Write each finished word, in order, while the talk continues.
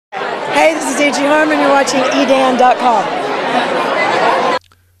Hey, this is Angie Harmon. You're watching edan.com.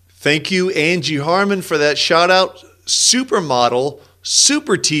 Thank you, Angie Harmon, for that shout out. Supermodel,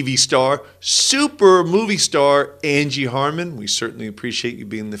 super TV star, super movie star, Angie Harmon. We certainly appreciate you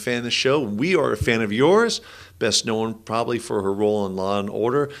being the fan of the show. We are a fan of yours. Best known probably for her role in Law and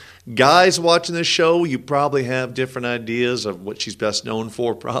Order. Guys watching this show, you probably have different ideas of what she's best known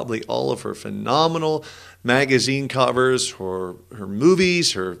for. Probably all of her phenomenal magazine covers, her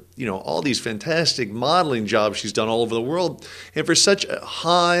movies, her all these fantastic modeling jobs she's done all over the world. And for such a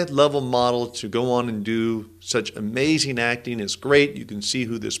high level model to go on and do such amazing acting is great. You can see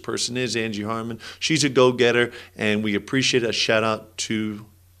who this person is, Angie Harmon. She's a go-getter, and we appreciate a shout out to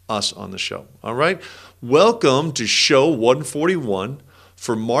us on the show. All right. Welcome to show 141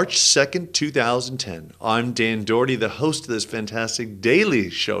 for March 2nd, 2010. I'm Dan Doherty, the host of this fantastic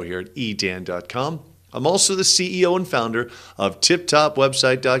daily show here at edan.com. I'm also the CEO and founder of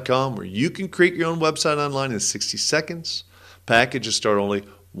tiptopwebsite.com, where you can create your own website online in 60 seconds. Packages start only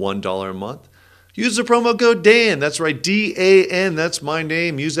 $1 a month. Use the promo code DAN. That's right, D-A-N. That's my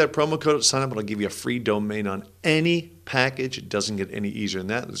name. Use that promo code to sign up, and I'll give you a free domain on any package. It doesn't get any easier than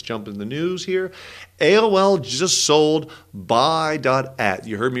that. Let's jump in the news here. AOL just sold buy.at.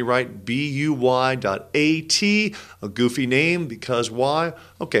 You heard me right, B-U-Y.at. A goofy name because why?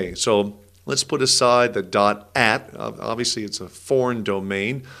 Okay, so let's put aside the .at. Obviously, it's a foreign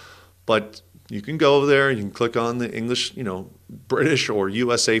domain, but you can go over there. You can click on the English, British or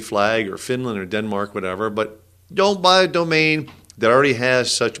USA flag or Finland or Denmark, whatever. But don't buy a domain that already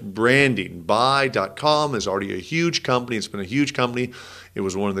has such branding. Buy.com is already a huge company. It's been a huge company. It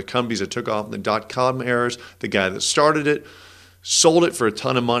was one of the companies that took off in the .com eras. The guy that started it sold it for a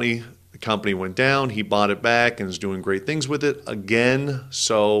ton of money. The company went down. He bought it back and is doing great things with it again.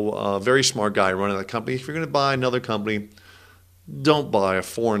 So very smart guy running that company. If you're going to buy another company, don't buy a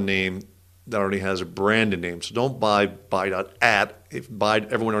foreign name that already has a branded name. So don't buy buy.at.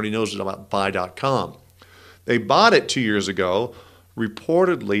 Everyone already knows about buy.com. They bought it 2 years ago,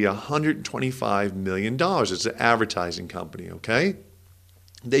 reportedly $125 million. It's an advertising company, okay?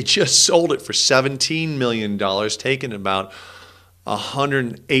 They just sold it for $17 million, taking about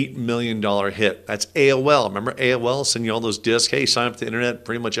 $108 million hit. That's AOL. Remember AOL sending you all those discs? Hey, sign up to the internet.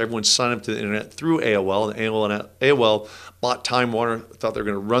 Pretty much everyone signed up to the internet through AOL. And AOL bought Time Warner, thought they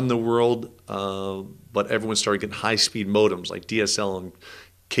were going to run the world, but everyone started getting high-speed modems like DSL and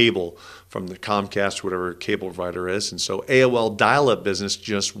cable from the Comcast, whatever cable provider is. And so AOL dial-up business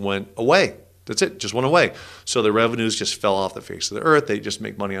just went away. That's it, just went away. So the revenues just fell off the face of the earth. They just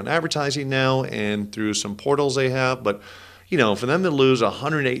make money on advertising now and through some portals they have. But, for them to lose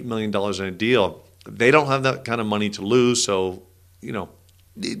 $108 million in a deal, they don't have that kind of money to lose. So,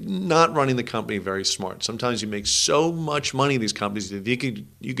 not running the company very smart. Sometimes you make so much money in these companies that you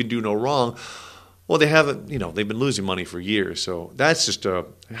can do no wrong. Well, they haven't, they've been losing money for years. So that's just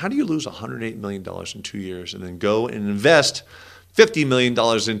how do you lose $108 million in 2 years and then go and invest $50 million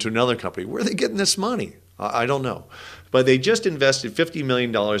into another company? Where are they getting this money? I don't know. But they just invested $50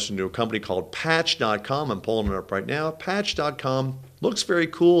 million into a company called Patch.com. I'm pulling it up right now. Patch.com looks very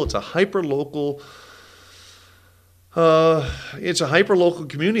cool. It's a hyper-local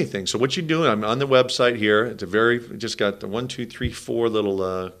community thing. So what you do, I'm on the website here. It's just got the 1, 2, 3, 4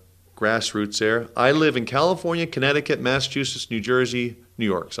 little grassroots there. I live in California, Connecticut, Massachusetts, New Jersey, New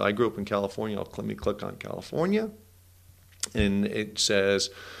York. So I grew up in California. Let me click on California. And it says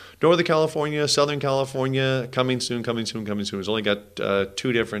Northern California, Southern California, coming soon, coming soon, coming soon. It's only got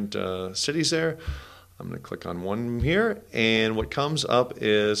 2 different cities there. I'm going to click on one here. And what comes up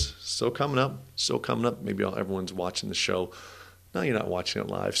is still coming up. Maybe everyone's watching the show. No, you're not watching it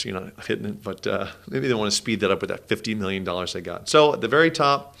live, so you're not hitting it. But maybe they want to speed that up with that $50 million they got. So at the very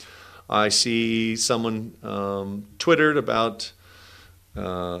top, I see someone twittered about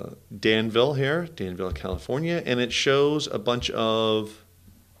Danville, California, and it shows a bunch of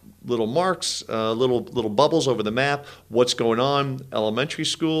little marks, little bubbles over the map, what's going on, elementary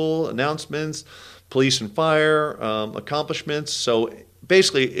school, announcements, police and fire, accomplishments. So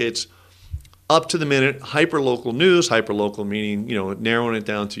basically it's up to the minute, hyper-local news, hyper-local meaning, narrowing it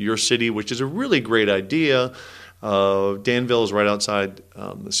down to your city, which is a really great idea. Danville is right outside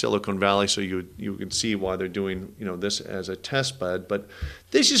the Silicon Valley, so you can see why they're doing this as a test bed. But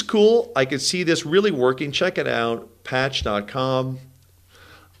this is cool. I can see this really working. Check it out, Patch.com.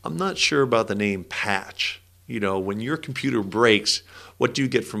 I'm not sure about the name Patch. When your computer breaks, what do you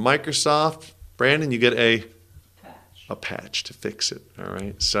get from Microsoft, Brandon? You get a patch to fix it. All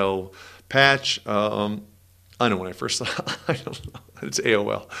right. So Patch. I know when I first thought, I don't know, it's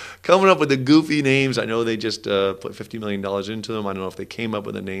AOL. Coming up with the goofy names. I know they just put $50 million into them. I don't know if they came up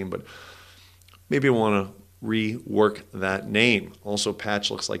with a name, but maybe I want to rework that name. Also, Patch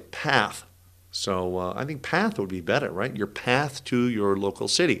looks like Path. So I think Path would be better, right? Your path to your local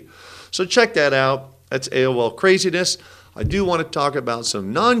city. So check that out. That's AOL craziness. I do want to talk about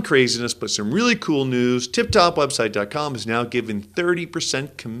some non-craziness, but some really cool news. TipTopWebsite.com is now giving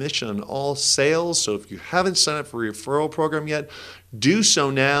 30% commission on all sales. So if you haven't signed up for a referral program yet, do so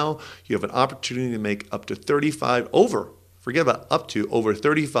now. You have an opportunity to make up to over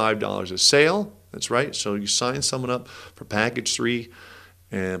 $35 a sale. That's right. So you sign someone up for package 3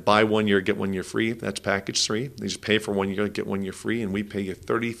 and buy 1 year, get 1 year free. That's package 3. They just pay for 1 year, get 1 year free, and we pay you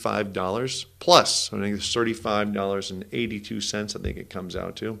 $35 plus. So I think it's $35.82, I think it comes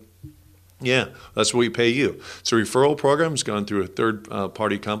out to. Yeah, that's what we pay you. It's a referral program. It's gone through a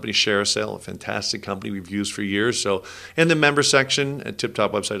third-party company, ShareASale, a fantastic company we've used for years. So in the member section at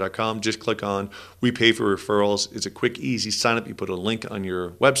tiptopwebsite.com, just click on We Pay for Referrals. It's a quick, easy sign-up. You put a link on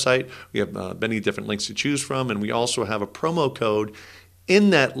your website. We have many different links to choose from, and we also have a promo code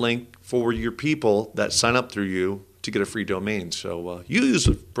in that link for your people that sign up through you to get a free domain. So you use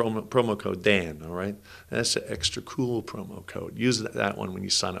the promo code Dan, all right? That's an extra cool promo code. Use that one when you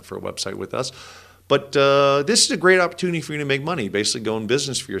sign up for a website with us. But this is a great opportunity for you to make money, basically go in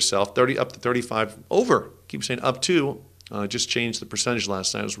business for yourself, up to 35, over. Keep saying up to. Just changed the percentage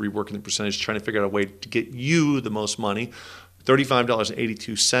last night. I was reworking the percentage, trying to figure out a way to get you the most money.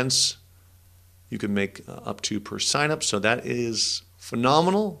 $35.82 you can make up to per sign up. So that is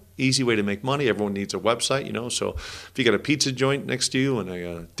phenomenal, easy way to make money. Everyone needs a website, you know. So if you got a pizza joint next to you and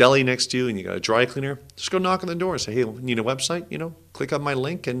a deli next to you and you got a dry cleaner, just go knock on the door. Say, hey, need a website? You know, click on my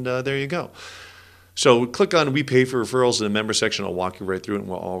link and there you go. So click on We Pay for Referrals in the member section. I'll walk you right through it, and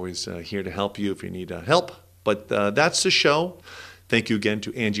we're always here to help you if you need help. But that's the show. Thank you again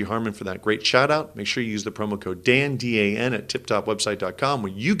to Angie Harmon for that great shout out. Make sure you use the promo code Dan, D-A-N, at tiptopwebsite.com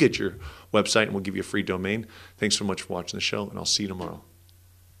where you get your website and we'll give you a free domain. Thanks so much for watching the show, and I'll see you tomorrow.